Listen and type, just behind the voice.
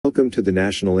Welcome to the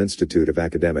National Institute of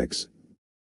Academics.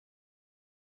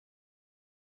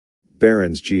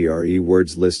 Barron's Gre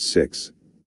words list 6.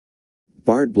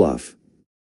 Bard Bluff.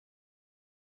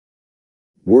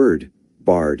 Word,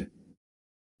 bard.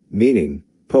 Meaning,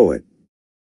 poet.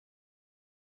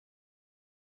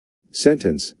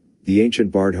 Sentence, the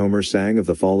ancient bard Homer sang of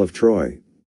the fall of Troy.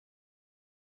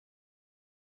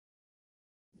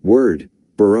 Word,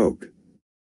 Baroque.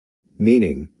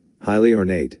 Meaning, highly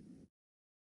ornate.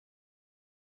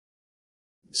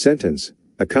 Sentence,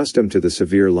 accustomed to the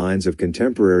severe lines of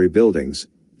contemporary buildings,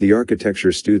 the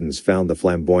architecture students found the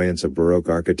flamboyance of Baroque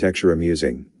architecture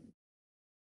amusing.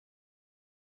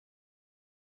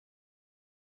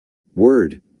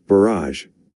 Word, barrage.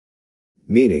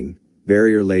 Meaning,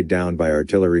 barrier laid down by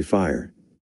artillery fire.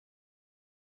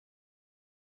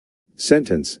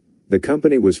 Sentence, the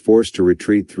company was forced to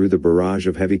retreat through the barrage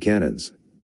of heavy cannons.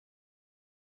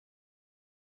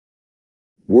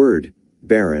 Word,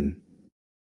 barren.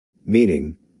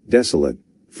 Meaning, desolate,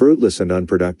 fruitless and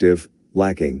unproductive,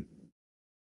 lacking.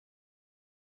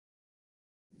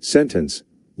 Sentence,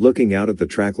 looking out at the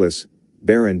trackless,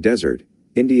 barren desert,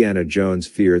 Indiana Jones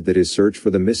feared that his search for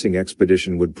the missing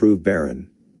expedition would prove barren.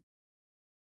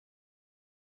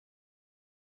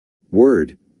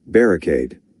 Word,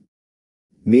 barricade.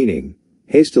 Meaning,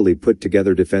 hastily put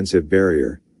together defensive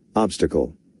barrier,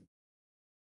 obstacle.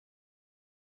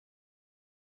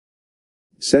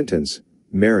 Sentence,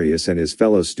 Marius and his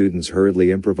fellow students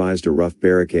hurriedly improvised a rough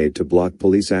barricade to block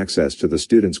police access to the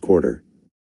students' quarter.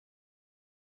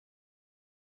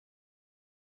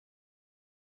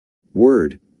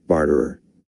 Word, barterer.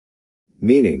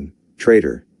 Meaning,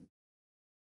 traitor.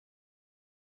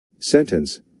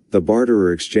 Sentence, the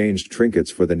barterer exchanged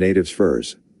trinkets for the natives'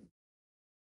 furs.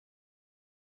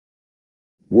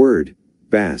 Word,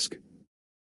 bask.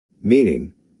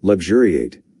 Meaning,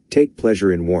 luxuriate, take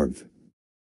pleasure in warmth.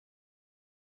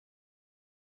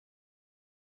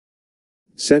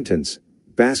 Sentence,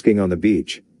 basking on the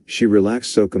beach, she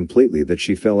relaxed so completely that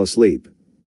she fell asleep.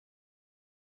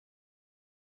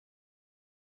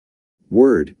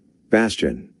 Word,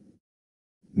 bastion.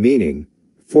 Meaning,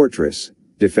 fortress,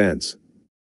 defense.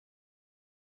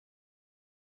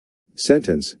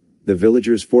 Sentence, the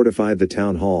villagers fortified the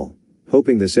town hall,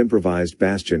 hoping this improvised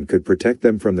bastion could protect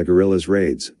them from the guerrillas'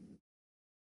 raids.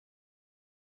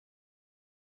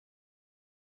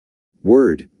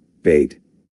 Word, bait.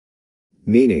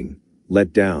 Meaning,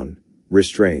 let down,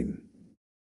 restrain.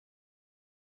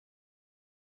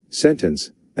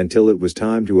 Sentence, until it was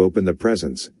time to open the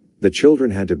presents, the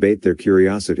children had to bait their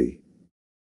curiosity.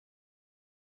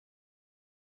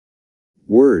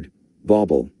 Word,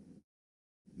 bauble.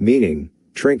 Meaning,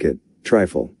 trinket,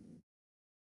 trifle.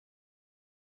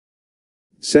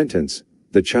 Sentence,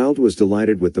 the child was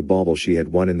delighted with the bauble she had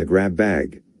won in the grab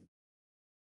bag.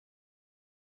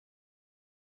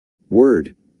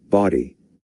 Word, body.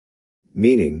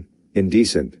 Meaning,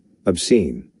 indecent,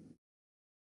 obscene.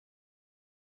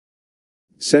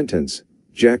 Sentence,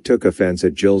 Jack took offense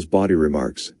at Jill's body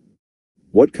remarks.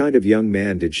 What kind of young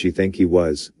man did she think he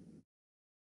was?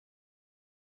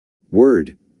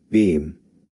 Word, beam.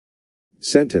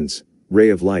 Sentence, ray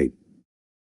of light.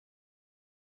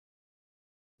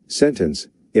 Sentence,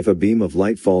 if a beam of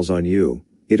light falls on you,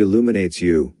 it illuminates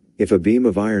you. If a beam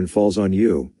of iron falls on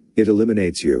you, it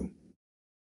illuminates you.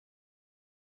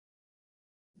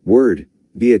 Word,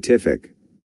 beatific.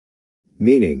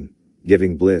 Meaning,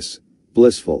 giving bliss,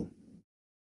 blissful.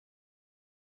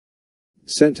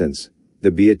 Sentence,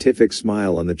 the beatific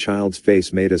smile on the child's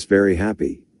face made us very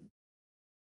happy.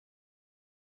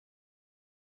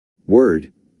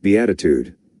 Word,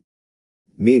 beatitude.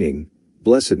 Meaning,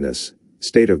 blessedness,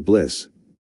 state of bliss.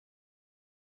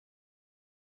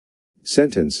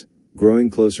 Sentence,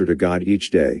 growing closer to God each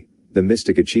day, the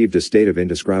mystic achieved a state of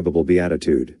indescribable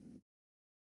beatitude.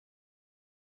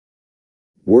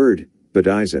 Word,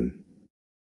 bedizen.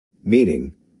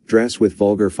 Meaning, dress with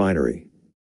vulgar finery.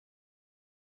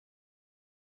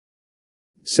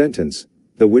 Sentence,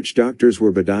 the witch doctors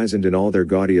were bedizened in all their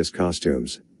gaudiest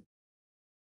costumes.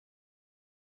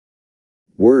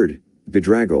 Word,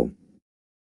 bedraggle.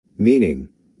 Meaning,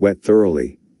 wet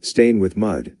thoroughly, stain with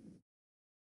mud.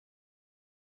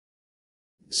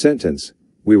 Sentence,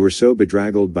 we were so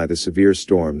bedraggled by the severe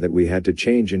storm that we had to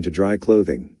change into dry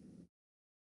clothing.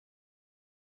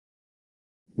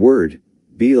 Word,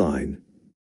 beeline.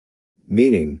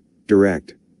 Meaning,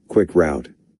 direct, quick route.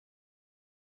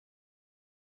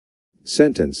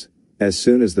 Sentence, as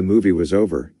soon as the movie was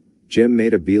over, Jim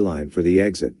made a beeline for the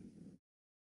exit.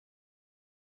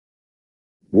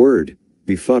 Word,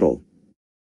 befuddle.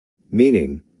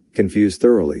 Meaning, confuse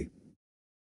thoroughly.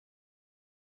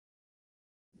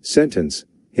 Sentence.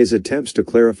 His attempts to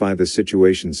clarify the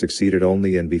situation succeeded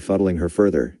only in befuddling her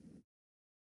further.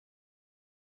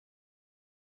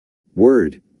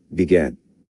 Word. Beget.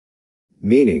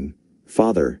 Meaning,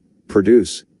 father,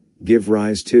 produce, give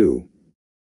rise to.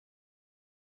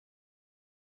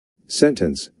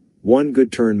 Sentence. One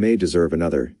good turn may deserve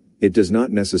another, it does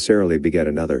not necessarily beget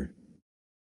another.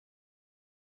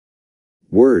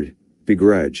 Word.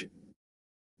 Begrudge.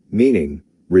 Meaning,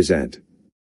 resent.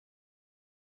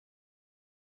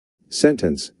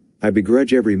 Sentence. I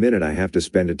begrudge every minute I have to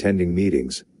spend attending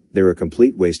meetings, they're a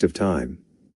complete waste of time.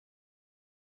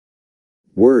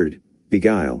 Word.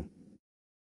 Beguile.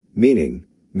 Meaning,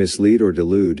 mislead or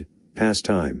delude, pass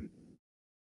time.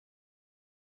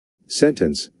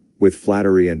 Sentence. With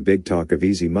flattery and big talk of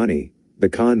easy money, the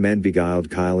con men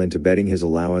beguiled Kyle into betting his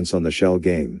allowance on the shell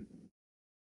game.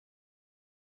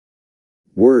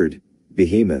 Word.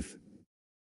 Behemoth.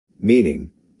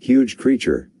 Meaning, huge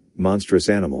creature, monstrous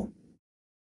animal.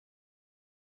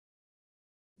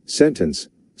 Sentence.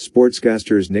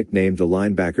 Sportscasters nicknamed the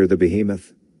linebacker the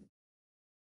Behemoth.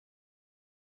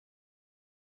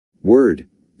 Word.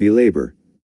 Belabor.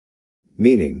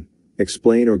 Meaning,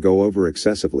 explain or go over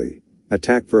excessively,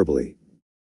 attack verbally.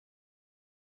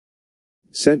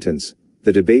 Sentence.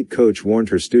 The debate coach warned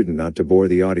her student not to bore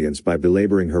the audience by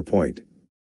belaboring her point.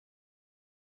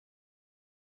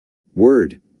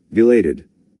 Word. Belated.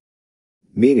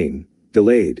 Meaning,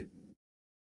 delayed.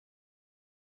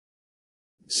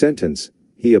 Sentence.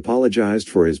 He apologized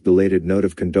for his belated note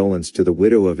of condolence to the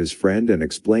widow of his friend and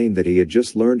explained that he had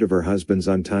just learned of her husband's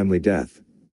untimely death.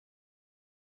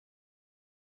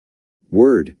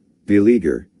 Word.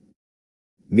 Beleaguer.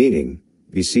 Meaning,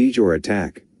 besiege or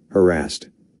attack, harassed.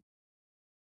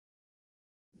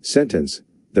 Sentence.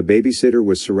 The babysitter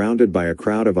was surrounded by a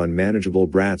crowd of unmanageable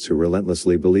brats who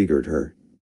relentlessly beleaguered her.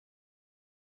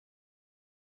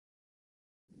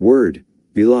 Word.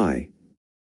 Belie.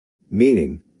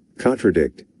 Meaning,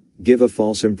 contradict, give a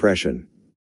false impression.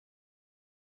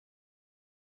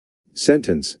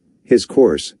 Sentence. His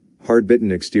coarse,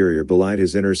 hard-bitten exterior belied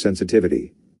his inner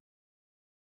sensitivity.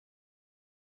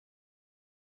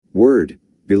 Word.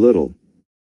 Belittle.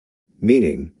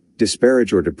 Meaning,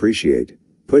 disparage or depreciate,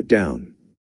 put down.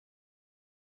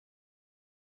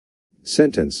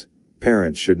 Sentence.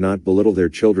 Parents should not belittle their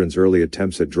children's early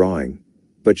attempts at drawing,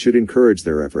 but should encourage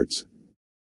their efforts.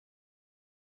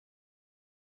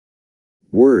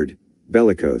 Word.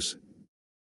 Bellicose.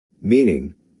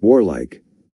 Meaning, warlike.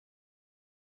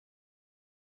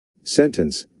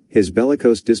 Sentence. His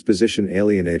bellicose disposition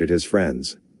alienated his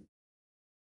friends.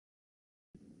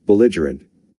 Belligerent.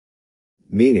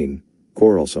 Meaning,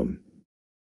 quarrelsome.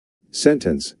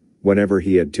 Sentence. Whenever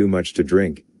he had too much to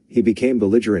drink, he became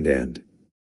belligerent and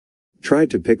tried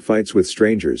to pick fights with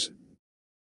strangers.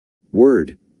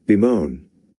 Word. Bemoan.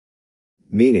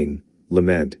 Meaning,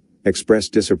 lament, express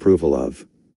disapproval of.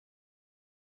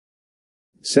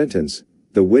 Sentence.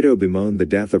 The widow bemoaned the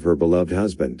death of her beloved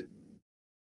husband.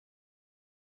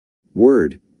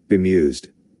 Word. Bemused.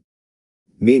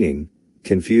 Meaning,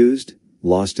 confused,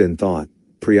 lost in thought,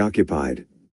 preoccupied.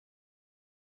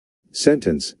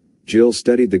 Sentence. Jill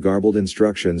studied the garbled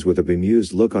instructions with a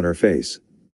bemused look on her face.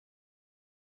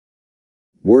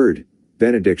 Word.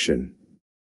 Benediction.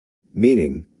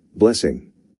 Meaning,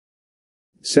 blessing.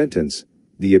 Sentence.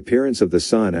 The appearance of the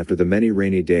sun after the many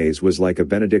rainy days was like a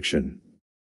benediction.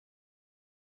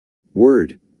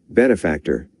 Word.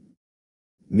 Benefactor.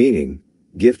 Meaning,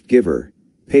 gift giver,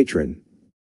 patron.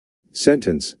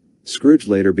 Sentence. Scrooge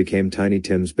later became Tiny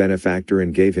Tim's benefactor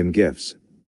and gave him gifts.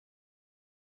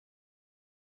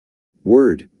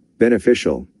 Word.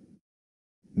 Beneficial.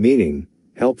 Meaning,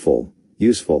 helpful,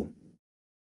 useful.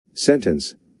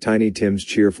 Sentence. Tiny Tim's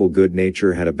cheerful good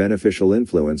nature had a beneficial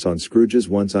influence on Scrooge's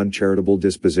once uncharitable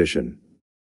disposition.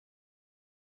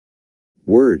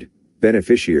 Word.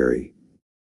 Beneficiary.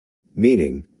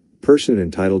 Meaning, person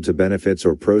entitled to benefits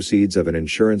or proceeds of an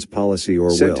insurance policy or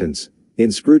will. Sentence.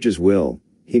 In Scrooge's will,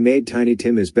 he made Tiny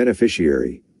Tim his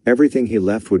beneficiary, everything he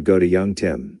left would go to young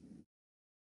Tim.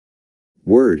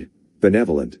 Word.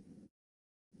 Benevolent.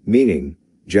 Meaning,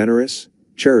 generous,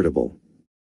 charitable.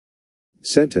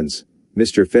 Sentence.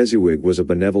 Mr. Fezziwig was a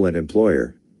benevolent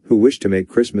employer, who wished to make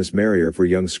Christmas merrier for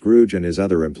young Scrooge and his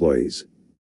other employees.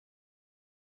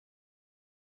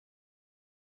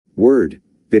 Word.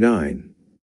 Benign.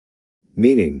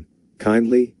 Meaning,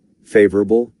 kindly,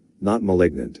 favorable, not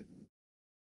malignant.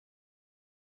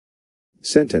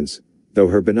 Sentence. Though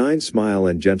her benign smile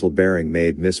and gentle bearing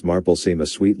made Miss Marple seem a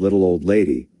sweet little old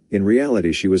lady, in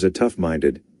reality she was a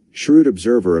tough-minded, shrewd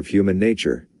observer of human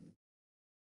nature.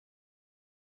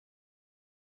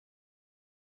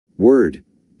 Word.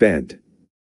 bent.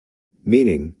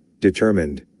 Meaning,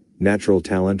 determined, natural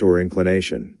talent or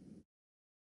inclination.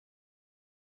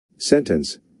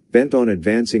 Sentence, bent on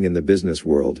advancing in the business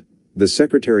world, the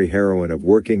secretary heroine of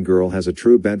Working Girl has a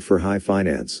true bent for high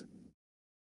finance.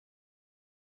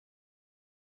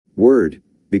 Word,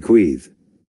 bequeath.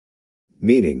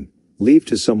 Meaning, leave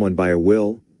to someone by a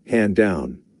will, hand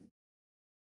down.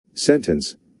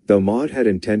 Sentence, though Maud had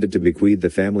intended to bequeath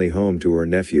the family home to her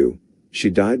nephew, she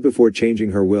died before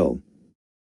changing her will.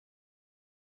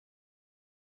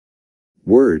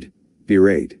 Word,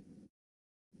 berate.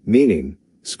 Meaning,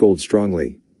 scold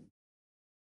strongly.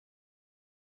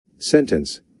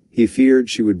 Sentence, he feared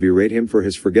she would berate him for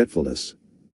his forgetfulness.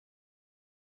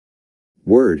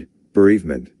 Word,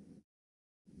 bereavement.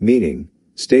 Meaning,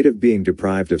 state of being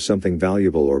deprived of something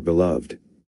valuable or beloved.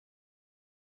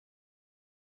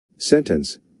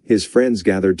 Sentence, his friends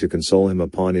gathered to console him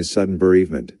upon his sudden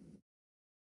bereavement.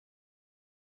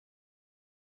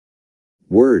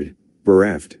 Word,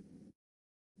 bereft.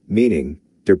 Meaning,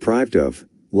 deprived of,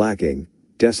 lacking,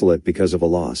 desolate because of a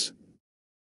loss.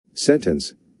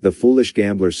 Sentence, the foolish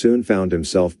gambler soon found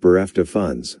himself bereft of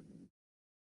funds.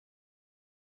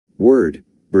 Word,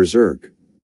 berserk.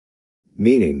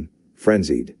 Meaning,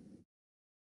 frenzied.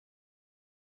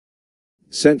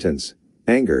 Sentence,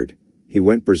 angered, he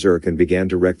went berserk and began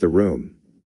to wreck the room.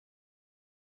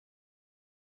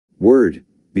 Word,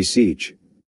 beseech.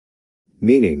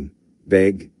 Meaning,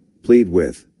 beg, plead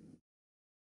with.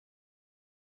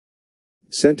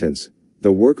 Sentence,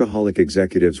 the workaholic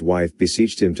executive's wife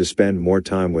beseeched him to spend more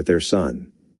time with their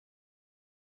son.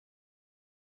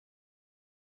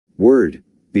 Word,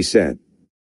 beset.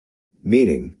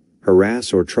 Meaning,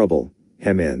 harass or trouble,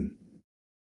 hem in.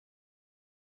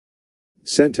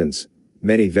 Sentence,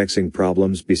 many vexing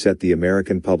problems beset the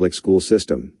American public school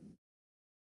system.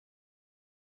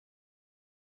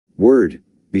 Word,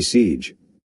 besiege.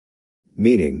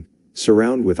 Meaning,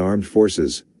 surround with armed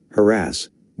forces, harass,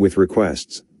 with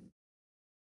requests.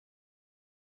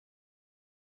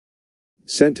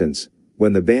 Sentence,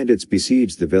 when the bandits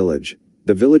besieged the village,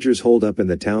 the villagers holed up in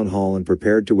the town hall and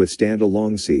prepared to withstand a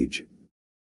long siege.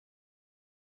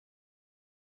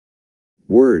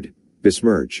 Word,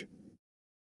 besmirch.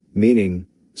 Meaning,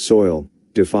 soil,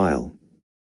 defile.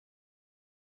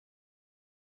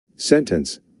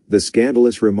 Sentence, the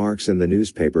scandalous remarks in the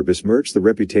newspaper besmirch the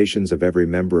reputations of every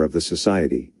member of the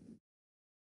society.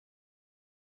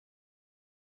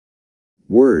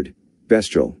 Word,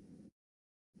 bestial.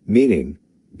 Meaning,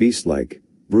 beast-like,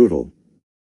 brutal.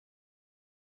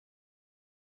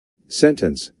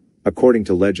 Sentence, according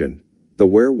to legend, the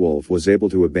werewolf was able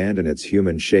to abandon its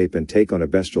human shape and take on a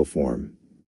bestial form.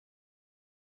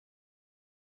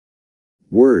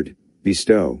 Word,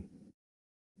 bestow.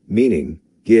 Meaning,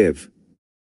 give.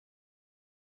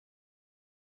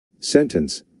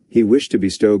 Sentence, he wished to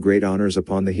bestow great honors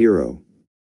upon the hero.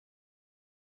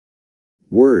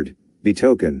 Word,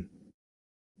 betoken.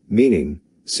 Meaning,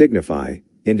 signify,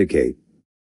 indicate.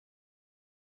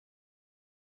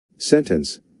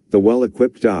 Sentence, the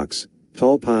well-equipped docks,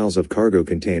 tall piles of cargo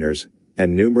containers,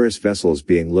 and numerous vessels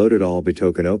being loaded all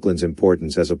betoken Oakland's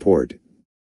importance as a port.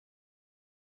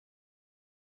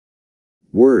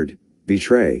 Word,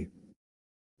 betray.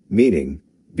 Meaning,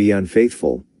 be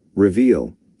unfaithful,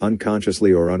 reveal,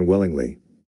 unconsciously or unwillingly.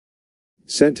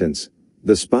 Sentence,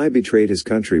 the spy betrayed his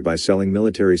country by selling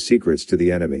military secrets to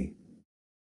the enemy.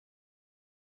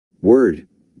 Word,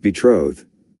 betroth.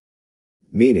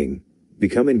 Meaning,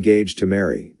 become engaged to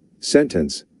marry.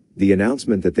 Sentence, the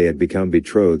announcement that they had become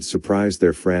betrothed surprised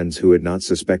their friends who had not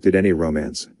suspected any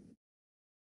romance.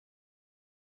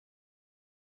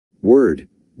 Word,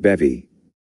 bevy.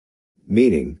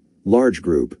 Meaning, large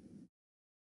group.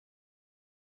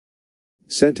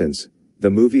 Sentence, the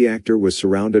movie actor was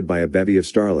surrounded by a bevy of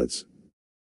starlets.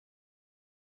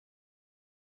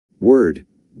 Word,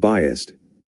 biased.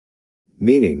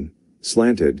 Meaning,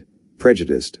 slanted,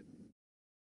 prejudiced.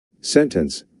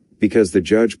 Sentence, because the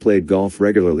judge played golf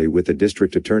regularly with the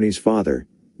district attorney's father,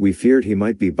 we feared he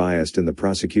might be biased in the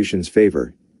prosecution's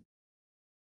favor.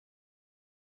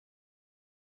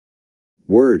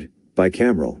 Word,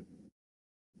 bicameral.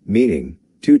 Meaning,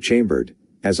 two-chambered,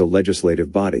 as a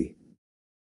legislative body.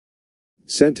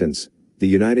 Sentence, the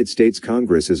United States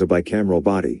Congress is a bicameral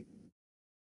body.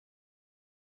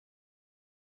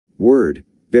 Word,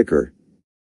 bicker.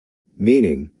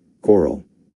 Meaning, quarrel.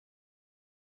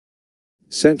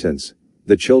 Sentence,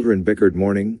 the children bickered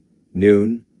morning,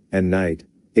 noon, and night,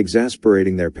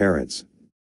 exasperating their parents.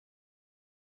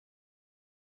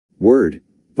 Word,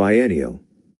 biennial.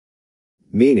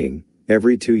 Meaning,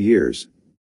 every 2 years.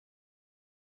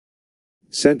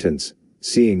 Sentence,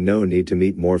 Seeing no need to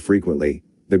meet more frequently,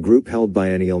 the group held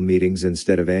biennial meetings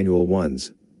instead of annual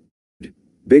ones.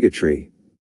 Bigotry.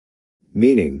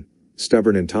 Meaning,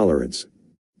 stubborn intolerance.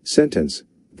 Sentence.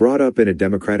 Brought up in a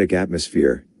democratic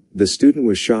atmosphere, the student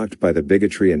was shocked by the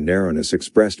bigotry and narrowness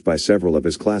expressed by several of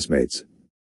his classmates.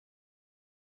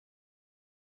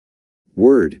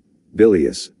 Word,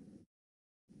 bilious.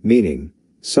 Meaning,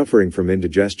 suffering from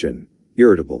indigestion,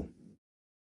 irritable.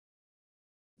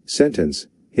 Sentence.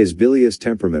 His bilious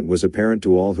temperament was apparent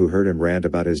to all who heard him rant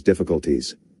about his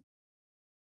difficulties.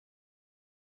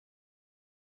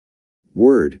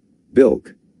 Word,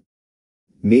 bilk.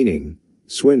 Meaning,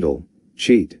 swindle,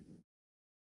 cheat.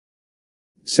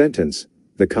 Sentence.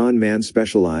 The con man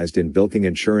specialized in bilking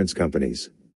insurance companies.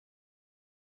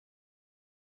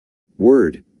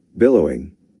 Word,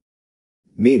 billowing.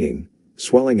 Meaning,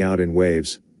 swelling out in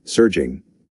waves, surging.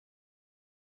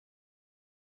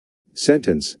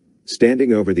 Sentence.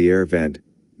 Standing over the air vent,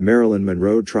 Marilyn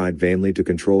Monroe tried vainly to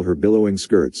control her billowing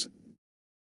skirts.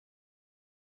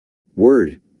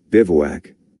 Word,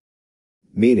 bivouac.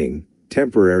 Meaning,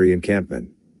 temporary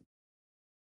encampment.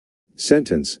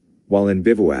 Sentence. While in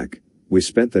bivouac, we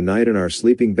spent the night in our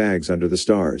sleeping bags under the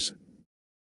stars.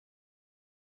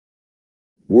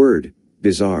 Word,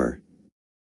 bizarre.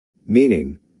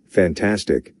 Meaning,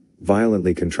 fantastic,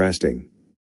 violently contrasting.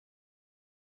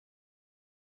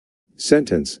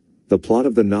 Sentence. The plot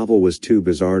of the novel was too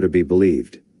bizarre to be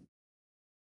believed.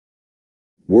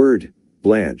 Word,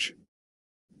 blanch.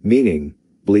 Meaning,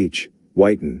 bleach,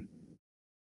 whiten.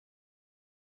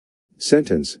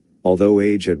 Sentence. Although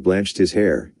age had blanched his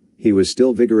hair, he was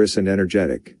still vigorous and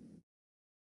energetic.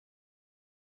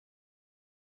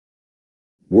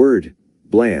 Word,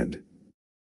 bland.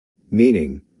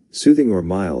 Meaning, soothing or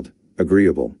mild,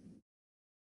 agreeable.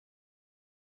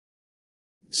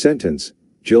 Sentence.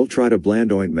 Jill tried a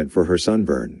bland ointment for her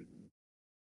sunburn.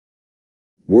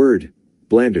 Word,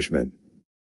 blandishment.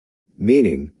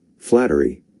 Meaning,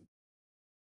 flattery.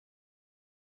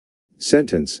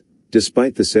 Sentence.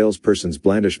 Despite the salesperson's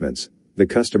blandishments, the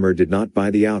customer did not buy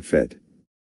the outfit.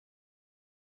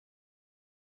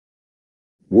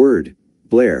 Word,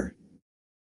 blare.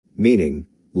 Meaning,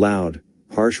 loud,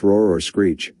 harsh roar or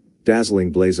screech,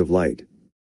 dazzling blaze of light.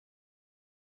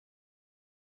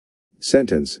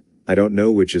 Sentence. I don't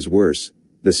know which is worse,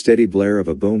 the steady blare of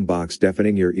a boom box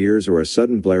deafening your ears or a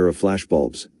sudden blare of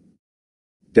flashbulbs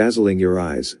dazzling your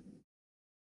eyes.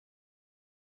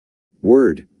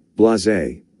 Word,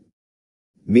 blasé.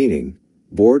 Meaning,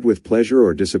 bored with pleasure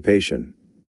or dissipation.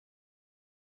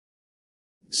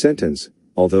 Sentence.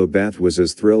 Although Beth was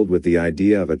as thrilled with the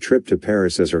idea of a trip to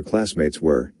Paris as her classmates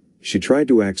were, she tried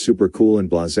to act super cool and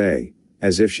blasé,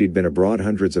 as if she'd been abroad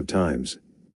hundreds of times.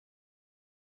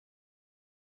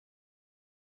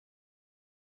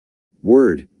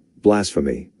 Word,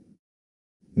 blasphemy.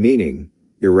 Meaning,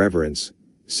 irreverence,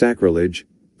 sacrilege,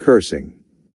 cursing.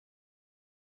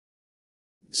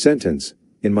 Sentence.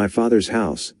 In my father's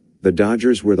house, the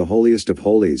Dodgers were the holiest of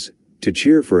holies. To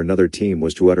cheer for another team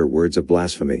was to utter words of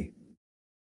blasphemy.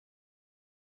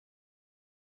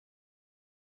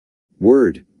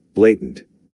 Word, blatant.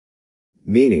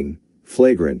 Meaning,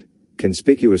 flagrant,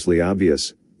 conspicuously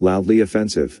obvious, loudly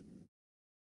offensive.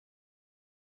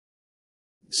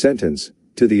 Sentence.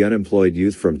 To the unemployed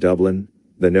youth from Dublin,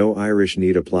 the "No Irish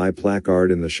Need Apply"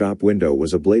 placard in the shop window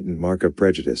was a blatant mark of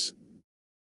prejudice.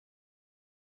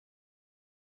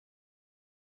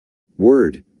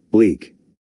 Word, bleak.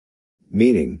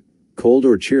 Meaning, cold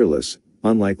or cheerless,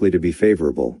 unlikely to be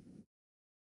favorable.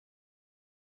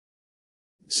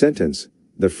 Sentence.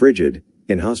 The frigid,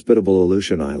 inhospitable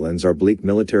Aleutian Islands are bleak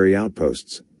military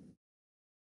outposts.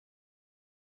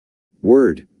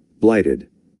 Word, blighted.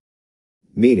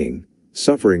 Meaning,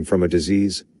 suffering from a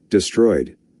disease,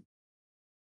 destroyed.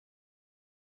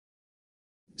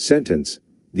 Sentence.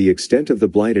 The extent of the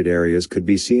blighted areas could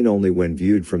be seen only when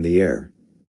viewed from the air.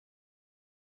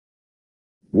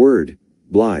 Word,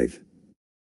 blithe.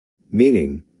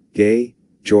 Meaning, gay,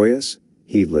 joyous,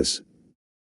 heedless.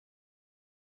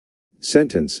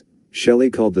 Sentence. Shelley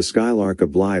called the skylark a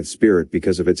blithe spirit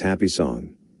because of its happy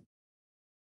song.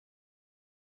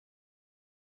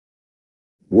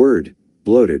 Word,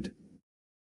 bloated.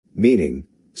 Meaning,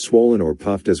 swollen or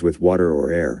puffed as with water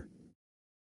or air.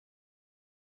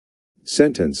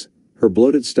 Sentence. Her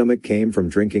bloated stomach came from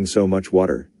drinking so much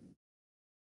water.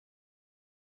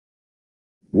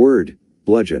 Word,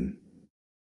 bludgeon.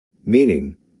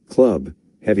 Meaning, club,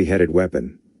 heavy-headed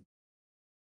weapon.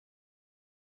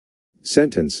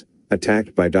 Sentence.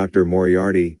 Attacked by Dr.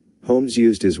 Moriarty, Holmes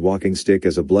used his walking stick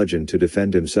as a bludgeon to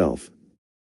defend himself.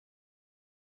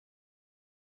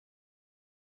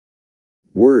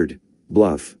 Word,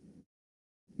 bluff.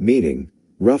 Meaning,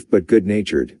 rough but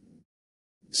good-natured.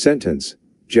 Sentence,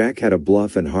 Jack had a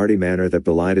bluff and hearty manner that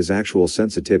belied his actual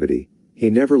sensitivity. He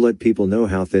never let people know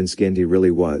how thin-skinned he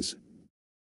really was.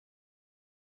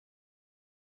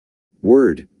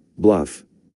 Word, bluff.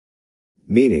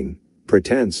 Meaning,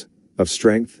 pretense, of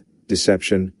strength,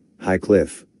 deception, high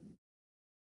cliff.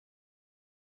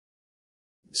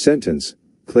 Sentence,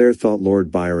 Claire thought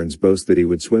Lord Byron's boast that he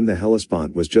would swim the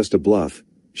Hellespont was just a bluff.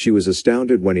 She was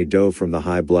astounded when he dove from the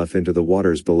high bluff into the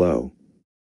waters below.